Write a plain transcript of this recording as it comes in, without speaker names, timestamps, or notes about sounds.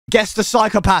Guess the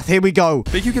psychopath. Here we go.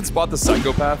 Think you can spot the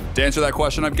psychopath? To answer that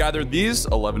question, I've gathered these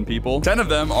 11 people. 10 of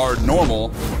them are normal,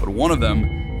 but one of them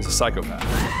is a psychopath.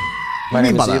 My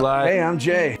name is Eli. Hey, I'm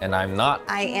Jay. And I'm not.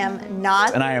 I am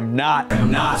not. And I am not. I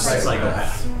am not a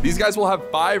psychopath. These guys will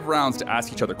have 5 rounds to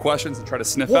ask each other questions and try to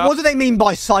sniff What out. do they mean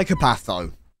by psychopath,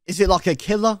 though? Is it like a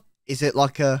killer? Is it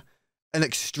like an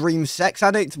extreme sex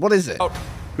addict? What is it?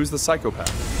 Who's the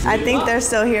psychopath? I think they're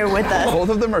still here with us. Both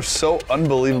of them are so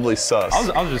unbelievably sus.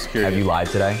 I was just curious. Have you lied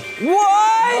today?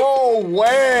 What? No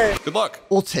way. Good luck.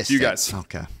 Autistic. You guys.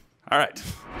 Okay. All right.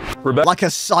 Rebecca. Like a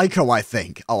psycho, I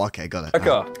think. Oh, okay, got it.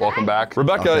 Rebecca, welcome back.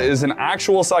 Rebecca is an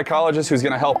actual psychologist who's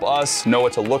gonna help us know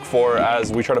what to look for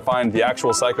as we try to find the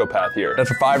actual psychopath here.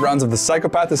 After 5 rounds, if the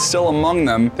psychopath is still among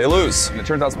them, they lose. And it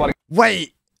turns out spotting—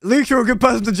 Wait, Luke, you're a good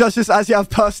person to judge this as you have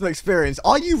personal experience.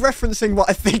 Are you referencing what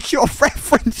I think you're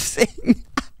referencing?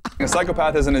 a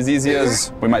psychopath isn't as easy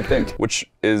as we might think, which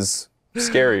is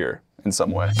scarier in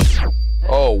some way.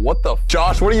 Oh, what the—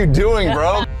 Josh, what are you doing,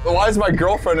 bro? Why is my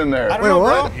girlfriend in there? I don't know,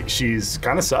 what? Bro. She's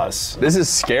kind of sus. This is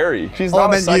scary. She's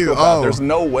not a psychopath. There's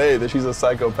no way that she's a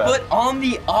psychopath. But on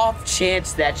the off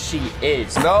chance that she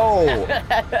is. No.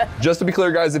 Just to be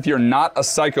clear, guys, if you're not a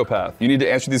psychopath, you need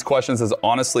to answer these questions as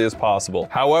honestly as possible.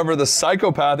 However, the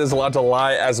psychopath is allowed to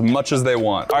lie as much as they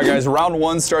want. All right, guys, round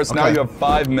 1 starts now. You have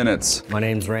 5 minutes. My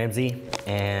name's Ramsey,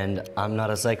 and I'm not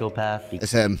a psychopath.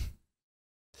 It's him.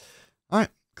 All right,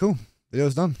 cool.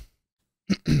 Video's done.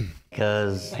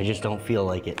 Because I just don't feel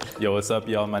like it. Yo, what's up,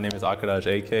 y'all? My name is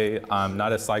Akadaj AK. I'm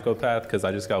not a psychopath because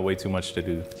I just got way too much to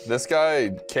do. This guy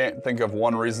can't think of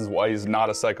 1 reason why he's not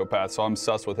a psychopath, so I'm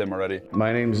sus with him already.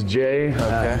 My name's Jay.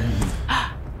 Okay.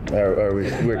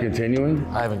 We're continuing?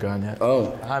 I haven't gone yet.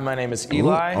 Oh. Hi, my name is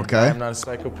Eli. Okay. I'm not a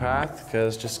psychopath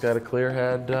because just got a clear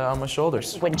head on my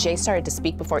shoulders. When Jay started to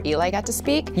speak before Eli got to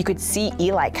speak, you could see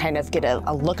Eli kind of get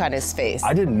a look on his face.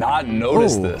 I did not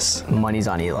notice this. Money's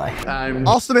on Eli.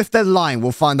 Ask them if they're lying.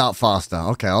 We'll find out faster.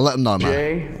 Okay, I'll let them know, man.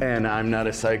 Jay, and I'm not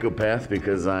a psychopath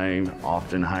because I'm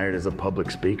often hired as a public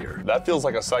speaker. That feels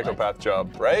like a psychopath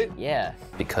job, right? Yeah.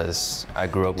 Because I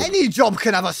grew up with Any job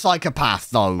can have a psychopath,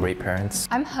 though. great parents.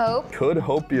 I'm Hope. Could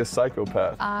Hope be a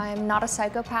psychopath? I'm not a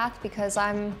psychopath because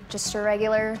I'm just a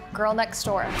regular girl next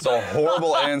door. It's a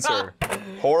horrible answer.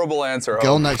 Horrible answer, Hope.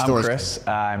 Girl next door. I'm Chris.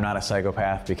 I'm not a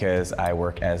psychopath because I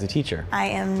work as a teacher. I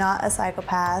am not a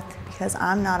psychopath because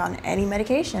I'm not on any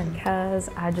medication. Because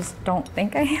I just don't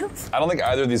think I am. I don't think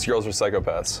either of these girls are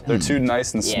psychopaths. They're too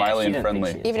nice and smiley and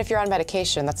friendly. Even if you're on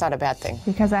medication, that's not a bad thing.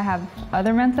 Because I have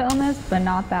other mental illness, but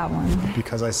not that one.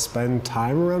 Because I spend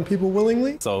time around people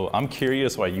willingly. So I'm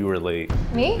curious why you were late.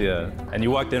 Me? Yeah. And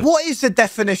you walked in. What is the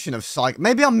definition of psych?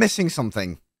 Maybe I'm missing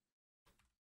something.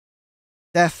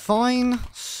 Define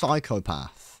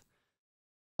psychopath.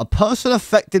 A person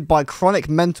affected by chronic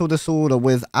mental disorder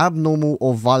with abnormal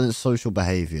or violent social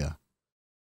behavior.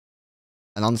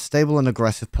 An unstable and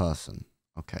aggressive person.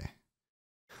 Okay.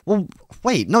 Well,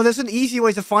 wait. No, there's an easy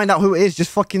way to find out who it is.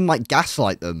 Just fucking, like,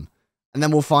 gaslight them. And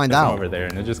then we'll find out. Over there,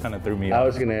 and it just kind of threw me I off.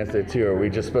 was going to ask that too. Are we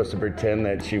just supposed to pretend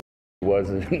that she was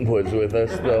with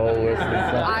us the whole list of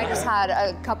stuff? I just had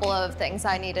a couple of things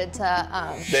I needed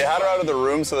to, They had her out of the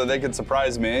room so that they could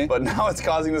surprise me, but now it's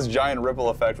causing this giant ripple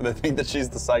effect where they think that she's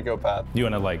the psychopath. You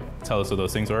want to, like, tell us what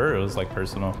those things were, or it was, like,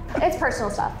 personal? It's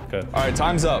personal stuff. Okay. All right,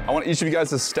 time's up. I want each of you guys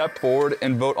to step forward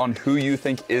and vote on who you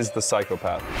think is the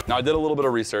psychopath. Now, I did a little bit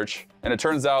of research, and it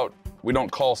turns out we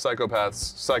don't call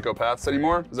psychopaths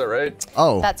anymore. Is that right?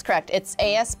 Oh. That's correct. It's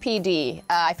ASPD.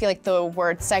 I feel like the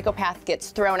word psychopath gets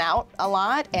thrown out a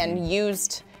lot and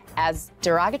used as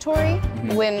derogatory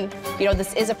when, you know,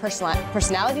 this is a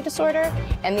personality disorder,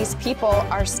 and these people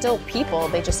are still people.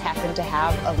 They just happen to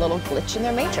have a little glitch in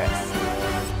their matrix.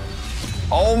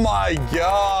 Oh my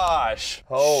gosh.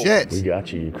 Oh. Shit. We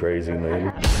got you, you crazy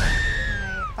lady.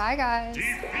 Bye, guys.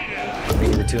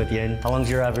 Maybe the 2 at the end. How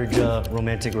long's your average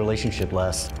romantic relationship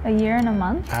last? A year and a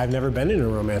month. I've never been in a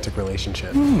romantic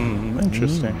relationship.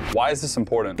 Interesting. Why is this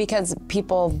important? Because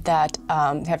people that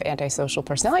have antisocial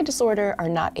personality disorder are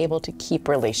not able to keep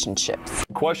relationships.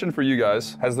 Question for you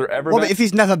guys. Has there ever Well, been but if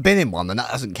he's never been in one, then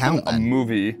that doesn't count a then.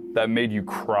 movie that made you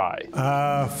cry?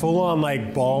 Full on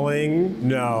like bawling?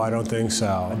 No, I don't think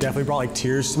so. It definitely brought like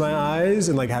tears to my eyes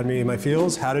and like had me in my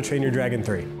feels. How to Train Your Dragon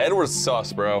 3. Edward's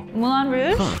sus, bro. Moulin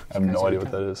Rouge? I have no idea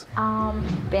what that is.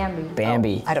 Bambi.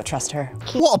 Bambi. I don't trust her.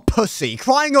 What a pussy.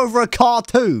 Crying over a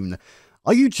cartoon.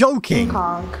 Are you joking?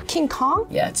 King Kong?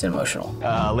 Yeah, it's emotional.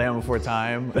 Land Before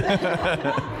Time.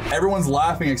 Everyone's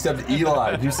laughing except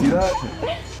Eli. Did you see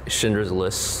that? Schindler's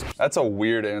List. That's a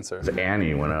weird answer. It's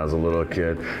Annie when I was a little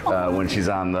kid, when she's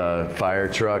on the fire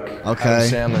truck. Okay.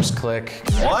 Sandler's Click.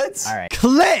 What? All right.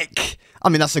 Click! I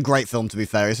mean, that's a great film, to be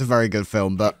fair. It's a very good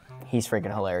film, but... He's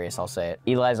freaking hilarious, I'll say it.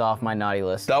 Eli's off my naughty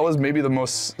list. That was maybe the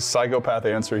most psychopath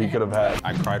answer he could have had.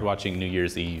 I cried watching New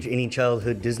Year's Eve. Any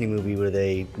childhood Disney movie where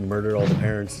they murder all the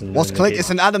parents and What's Click? It's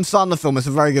an Adam Sandler film. It's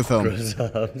a very good film.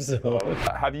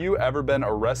 Have you ever been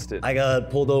arrested? I got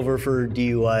pulled over for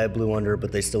DUI. I blew under,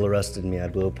 but they still arrested me. I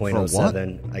blew a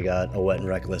 .07. I got a wet and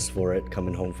reckless for it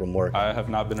coming home from work. I have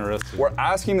not been arrested. We're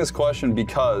asking this question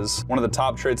because one of the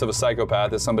top traits of a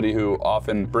psychopath is somebody who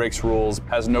often breaks rules,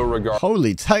 has no regard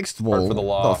Holy text wall. for the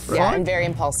law. Yeah, and very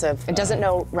impulsive. And doesn't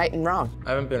know right and wrong.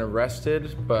 I haven't been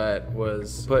arrested, but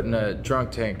was put in a drunk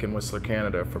tank in Whistler,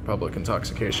 Canada for public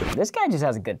intoxication. This guy just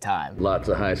has a good time. Lots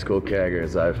of high school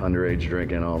keggers. I've underage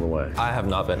drinking all the way. I have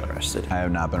not been arrested. I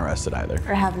have not been arrested either.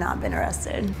 Or have not been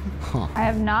arrested. I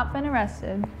have not been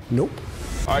arrested. Nope.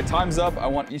 All right, time's up. I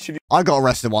want each of you. I got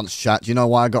arrested once, chat. Do you know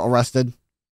why I got arrested?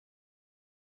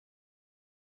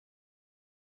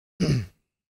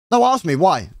 No, ask me.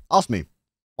 Why? Ask me.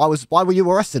 Why were you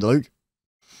arrested, Luke?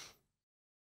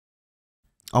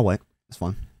 I'll wait. It's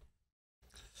fine.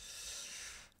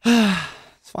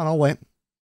 It's fine, I'll wait.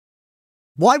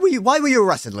 Why were you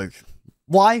arrested, Luke?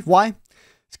 Why?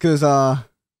 It's because I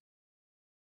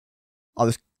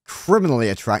was criminally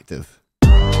attractive.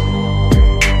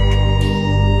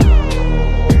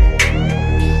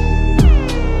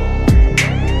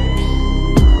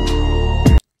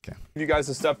 You guys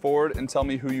to step forward and tell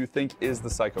me who you think is the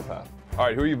psychopath. All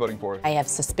right, who are you voting for? I have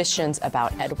suspicions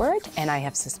about Edward, and I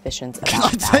have suspicions about Can I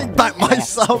take back myself? I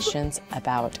have suspicions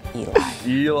about Eli.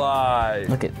 Eli.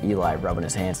 Look at Eli rubbing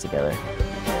his hands together.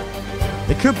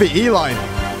 It could be Eli.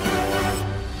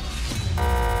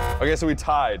 Okay, so we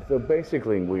tied. So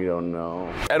basically, we don't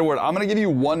know. Edward, I'm gonna give you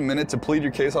 1 minute to plead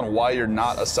your case on why you're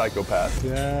not a psychopath.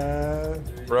 Yeah.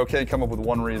 We're okay, come up with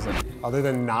one reason. Other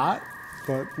than not,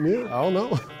 but yeah, I don't know.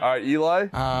 All right, Eli?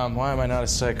 Why am I not a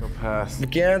psychopath?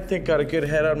 Again, I think got a good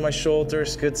head on my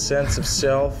shoulders, good sense of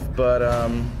self, but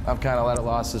I'm kind of at a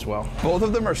loss as well. Both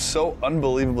of them are so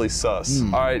unbelievably sus.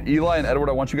 All right, Eli and Edward,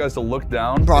 I want you guys to look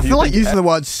down. Bro, I If you feel like think using the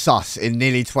word sus in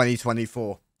nearly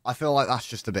 2024. I feel like that's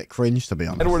just a bit cringe, to be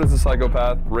honest. Edward is the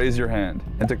psychopath, raise your hand.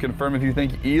 And to confirm if you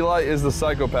think Eli is the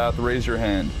psychopath, raise your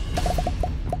hand.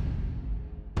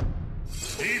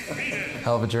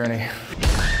 Hell of a journey.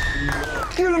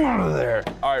 Get him out of there.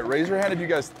 All right, raise your hand if you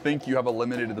guys think you have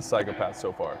eliminated the psychopath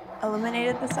so far.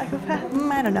 Eliminated the psychopath?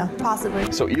 I don't know, possibly.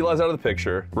 So Eli's out of the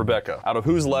picture. Rebecca, out of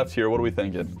who's left here, what are we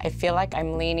thinking? I feel like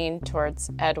I'm leaning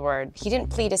towards Edward. He didn't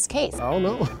plead his case. I don't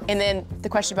know. And then the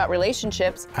question about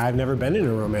relationships I've never been in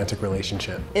a romantic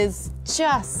relationship. is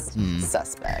just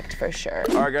suspect for sure.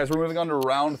 All right, guys, we're moving on to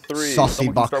round 3. Saucy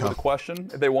Someone can start Bucko. with a question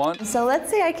if they want. So let's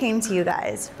say I came to you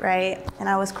guys, right? And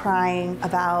I was crying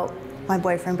about my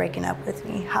boyfriend breaking up with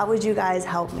me. How would you guys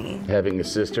help me? Having a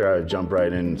sister, I would jump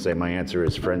right in and say my answer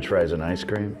is French fries and ice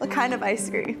cream. What kind of ice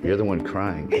cream? You're the one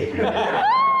crying.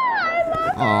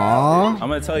 Aww. I'm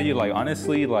gonna tell you, like,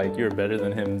 honestly, like, you're better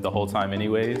than him the whole time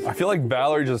anyways. I feel like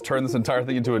Valerie just turned this entire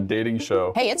thing into a dating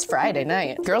show. Hey, it's Friday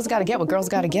night. Girls gotta get what girls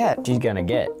gotta get. She's gonna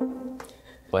get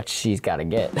what she's gotta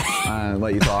get.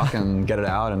 Let you talk and get it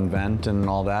out and vent and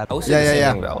all that. I would say the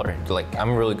same thing, Valerie. Like, I'm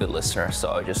a really good listener,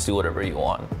 so I just do whatever you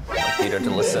want. Peter to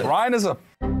listen. Ryan is a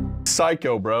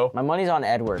psycho, bro. My money's on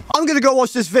Edward. I'm gonna go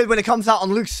watch this vid when it comes out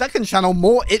on Luke's second channel,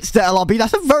 more ItsDaLRB.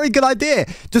 That's a very good idea.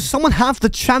 Does someone have the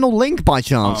channel link by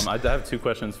chance? I have 2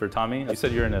 questions for Tommy. You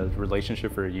said you're in a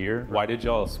relationship for a year. Why did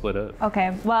y'all split up?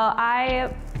 Okay, well,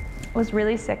 I was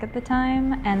really sick at the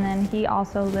time, and then he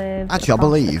also lived Actually, I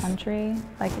across the believe. country,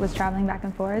 like was traveling back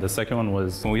and forth. The second one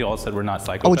was when we all said we're not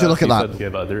psychopaths. Oh, would you look at that? said you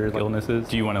have other illnesses.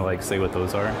 Do you want to like say what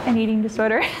those are? An eating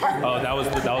disorder. Oh, that was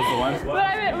the one. But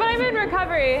I'm in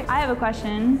recovery. I have a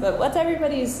question. But what's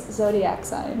everybody's zodiac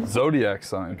sign? Zodiac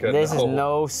sign. Okay. There's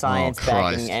no science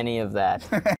Christ. backing any of that.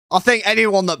 I think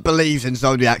anyone that believes in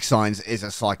zodiac signs is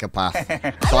a psychopath.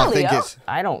 So I think it's...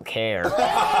 I don't care.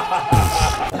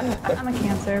 I'm a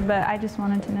Cancer, but I just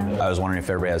wanted to know. I was wondering if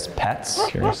everybody has pets.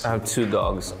 Curious. I have 2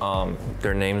 dogs.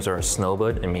 Their names are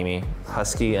Snowbud and Mimi.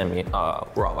 Husky and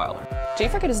Rottweiler. Did you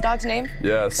forget his dog's name?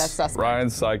 Yes. That's suspect.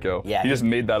 Ryan's psycho. Yeah. He just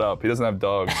made that up. He doesn't have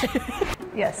dogs.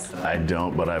 Yes. I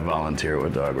don't, but I volunteer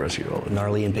with dog rescue all the time.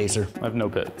 Gnarly and Pacer. I have no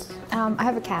pets. I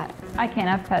have a cat. I can't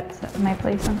have pets at my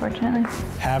place, unfortunately.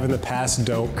 Have in the past,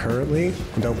 don't currently,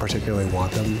 don't particularly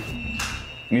want them.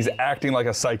 And he's acting like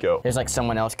a psycho. There's like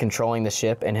someone else controlling the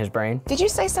ship in his brain. Did you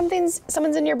say someone's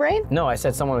in your brain? No, I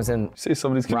said someone was in You say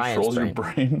somebody's Ryan's controls your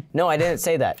brain. No, I didn't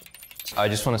say that. I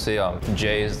just want to say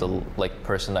Jay is the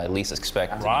person I least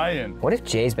expect. Ryan. What if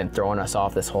Jay's been throwing us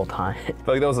off this whole time? I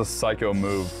feel like that was a psycho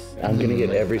move. I'm gonna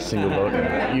get every single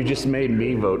vote. You just made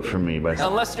me vote for me by.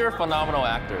 Unless you're a phenomenal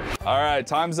actor. All right,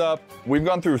 time's up. We've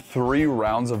gone through 3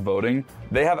 rounds of voting.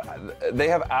 They have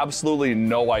absolutely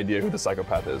no idea who the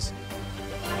psychopath is.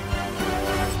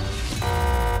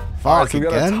 All right, so we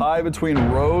got a tie between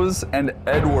Rose and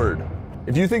Edward.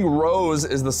 If you think Rose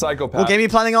is the psychopath, Well, gaming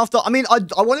planning after. I mean, I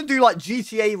want to do like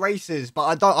GTA races, but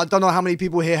I don't know how many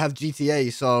people here have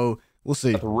GTA, so we'll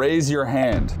see. Raise your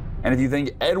hand. And if you think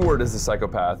Edward is the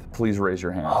psychopath, please raise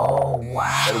your hand. Oh,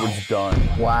 wow. Edward's done.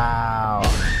 Wow.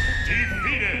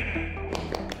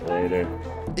 Later.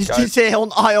 Is GTA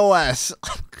on iOS?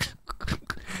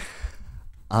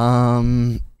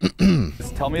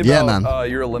 Tell me about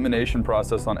your elimination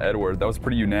process on Edward. That was a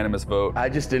pretty unanimous vote. I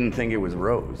just didn't think it was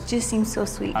Rose. Just seems so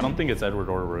sweet. I don't think it's Edward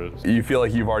or Rose. You feel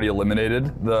like you've already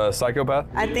eliminated the psychopath?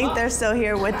 I think they're still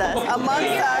here with us, amongst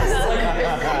us.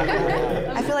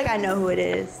 I feel like I know who it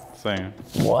is. Same.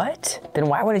 What? Then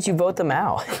why wouldn't you vote them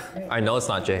out? I know it's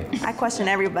not Jay. I question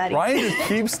everybody. Ryan just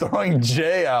keeps throwing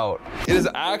Jay out. It is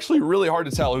actually really hard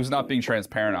to tell who's not being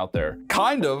transparent out there.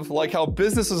 Kind of like how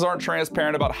businesses aren't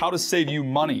transparent about how to save you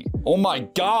money. Oh my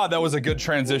God, that was a good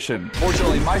transition.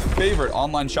 Fortunately, my favorite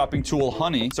online shopping tool,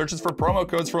 Honey, searches for promo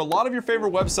codes for a lot of your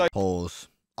favorite websites. Pause.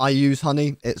 I use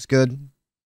Honey. It's good.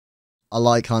 I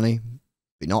like Honey.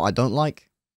 But you know what I don't like?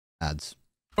 Ads.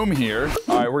 Here.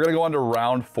 All right, we're gonna go on to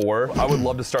round 4. I would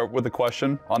love to start with a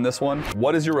question on this one.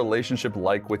 What is your relationship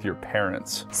like with your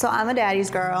parents? So I'm a daddy's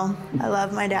girl. I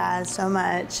love my dad so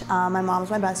much. My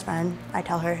mom's my best friend. I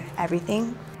tell her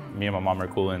everything. Me and my mom are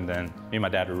cool, and then me and my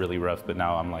dad are really rough, but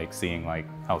now I'm like seeing like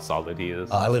how solid he is.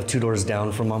 I live 2 doors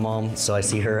down from my mom, so I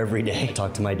see her every day. I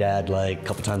talk to my dad like a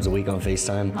couple times a week on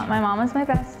FaceTime. My mom is my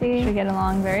bestie. We get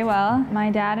along very well. My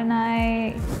dad and I,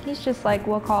 he's just like,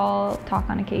 we'll talk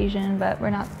on occasion, but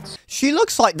we're not She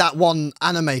looks like that one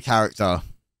anime character.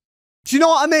 Do you know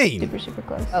what I mean? super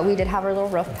close. We did have our little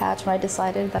rough patch when I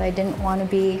decided that I didn't want to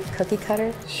be cookie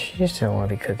cutter. She just didn't want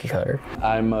to be cookie cutter.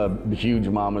 I'm a huge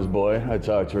mama's boy. I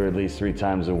talk to her at least 3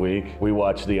 times a week. We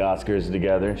watch the Oscars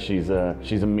together. She's a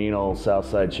mean old South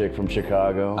Side chick from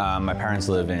Chicago. My parents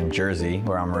live in Jersey,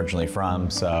 where I'm originally from,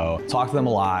 so talk to them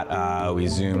a lot. We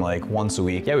Zoom like once a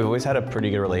week. Yeah, we've always had a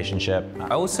pretty good relationship.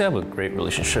 I would say I have a great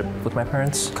relationship with my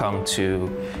parents. Come to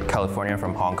California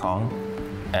from Hong Kong,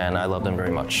 and I love them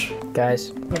very much.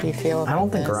 Guys, what do you feel about I don't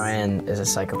think this? Ryan is a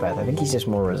psychopath. I think he's just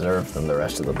more reserved than the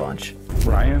rest of the bunch.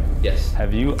 Ryan? Yes.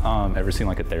 Have you ever seen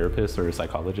like a therapist or a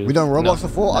psychologist? We done Roblox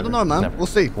before? Never, I don't know, man. never. We'll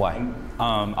see. Why?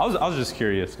 I was just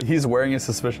curious. He's wearing his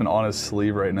suspicion on his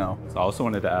sleeve right now. I also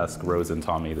wanted to ask Rose and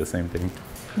Tommy the same thing.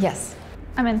 Yes.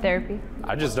 I'm in therapy.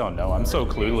 I just don't know. I'm so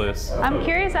clueless. I'm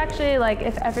curious actually, like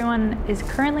if everyone is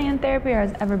currently in therapy or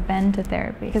has ever been to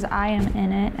therapy, because I am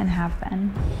in it and have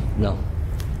been. No.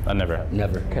 I never have.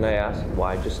 Never. Can I ask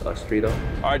why just us 3 though?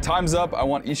 All right, time's up. I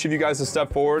want each of you guys to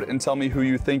step forward and tell me who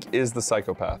you think is the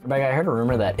psychopath. Rebecca, I heard a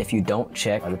rumor that if you don't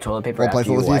check the toilet paper I'll play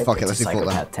after you with you. wipe, Fuck it, it's let's a do four then.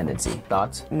 psychopath tendency.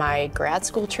 Thoughts? My grad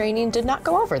school training did not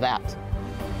go over that.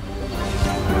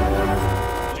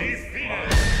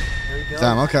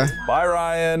 Damn, okay. Bye,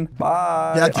 Ryan.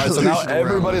 Bye. Yeah, All right, so now delusional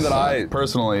everybody Rose. that I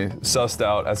personally sussed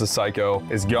out as a psycho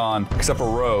is gone, except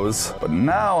for Rose. But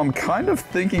now I'm kind of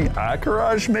thinking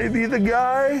Akaraj may be the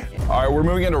guy. All right, we're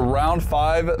moving into round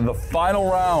 5, the final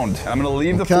round. And I'm gonna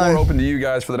leave the floor open to you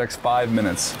guys for the next 5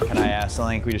 minutes. Can I ask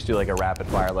something? Can we just do like a rapid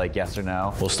fire, like yes or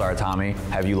no? We'll start, Tommy.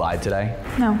 Have you lied today?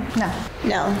 No. No.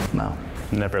 No.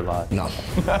 Never lied. No.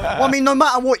 Well, I mean, no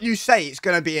matter what you say, it's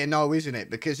going to be a no, isn't it?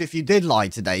 Because if you did lie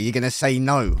today, you're going to say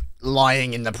no,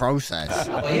 lying in the process.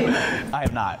 I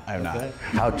have not. I have not.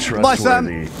 How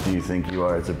trustworthy do you think you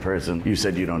are as a person? You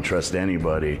said you don't trust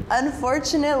anybody.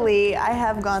 Unfortunately, I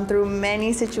have gone through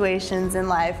many situations in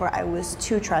life where I was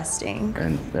too trusting.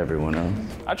 And everyone else?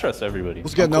 I trust everybody.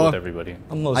 What's good, I'm cool Noah? with everybody.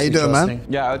 I'm mostly How you doing, trusting. man?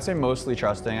 Yeah, I would say mostly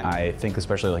trusting. I think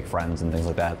especially like friends and things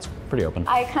like that, it's pretty open.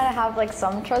 I kind of have like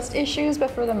some trust issues,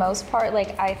 but for the most part,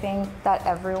 like I think that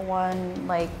everyone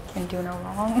like can do no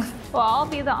wrong. Well, I'll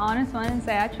be the honest one and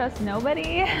say I trust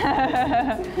nobody.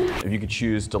 If you could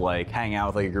choose to like hang out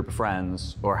with like a group of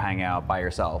friends or hang out by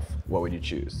yourself, what would you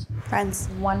choose? Friends.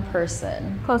 One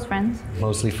person. Close friends.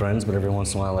 Mostly friends, but every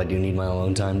once in a while I do need my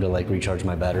alone time to like recharge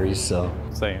my batteries, so.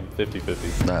 Same,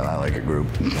 50-50. I like a group.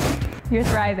 You're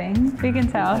thriving. We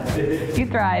can tell. You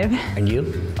thrive. And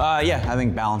you? Yeah, I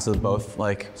think balance of both.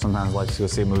 Like sometimes I like to go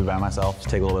see a movie by myself, just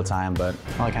take a little bit of time, but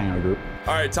I like hanging out with a group.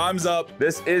 All right, time's up.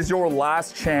 This is your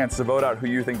last chance to vote out who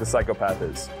you think the psychopath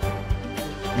is.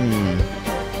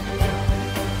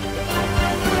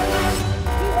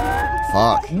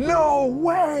 Fuck. No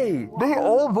way! They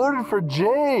all voted for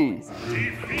Jay.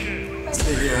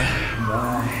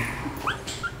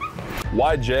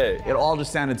 Why Jay? It all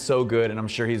just sounded so good, and I'm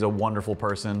sure he's a wonderful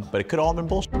person, but it could all have been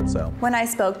bullshit, so. When I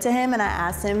spoke to him and I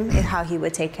asked him how he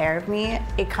would take care of me,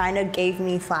 it kind of gave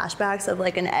me flashbacks of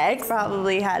like an ex.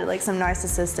 Probably had like some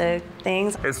narcissistic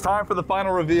things. It's time for the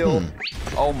final reveal.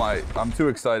 Oh my, I'm too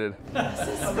excited.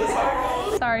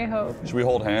 Sorry, Hope. Should we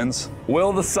hold hands?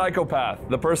 Will the psychopath,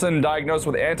 the person diagnosed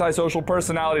with antisocial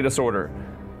personality disorder,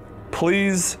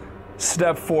 please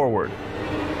step forward?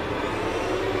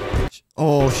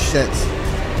 Oh shit.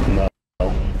 No,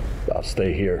 I'll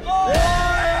stay here.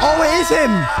 Oh, it is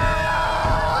him!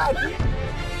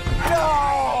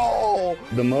 No!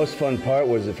 The most fun part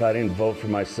was if I didn't vote for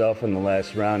myself in the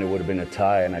last round, it would have been a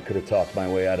tie, and I could have talked my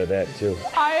way out of that too.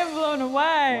 I am blown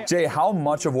away. Jay, how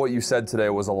much of what you said today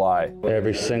was a lie?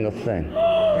 Every single thing.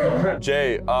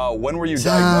 Jay, when were you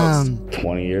diagnosed?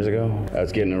 20 years ago. I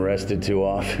was getting arrested too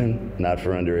often, not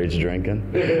for underage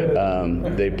drinking.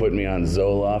 They put me on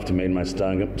Zoloft and made my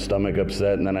stomach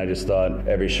upset, and then I just thought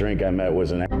every shrink I met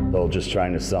was an asshole just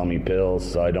trying to sell me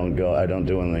pills, so I don't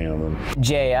do any of them.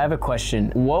 Jay, I have a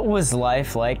question. What was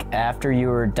life like after you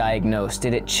were diagnosed?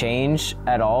 Did it change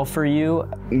at all for you?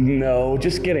 No,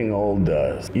 just getting old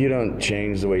does. You don't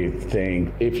change the way you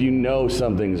think. If you know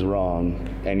something's wrong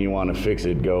and you want to fix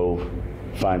it, go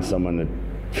find someone to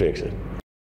fix it.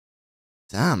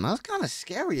 Damn, that was kind of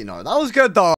scary, you know. That was good, though.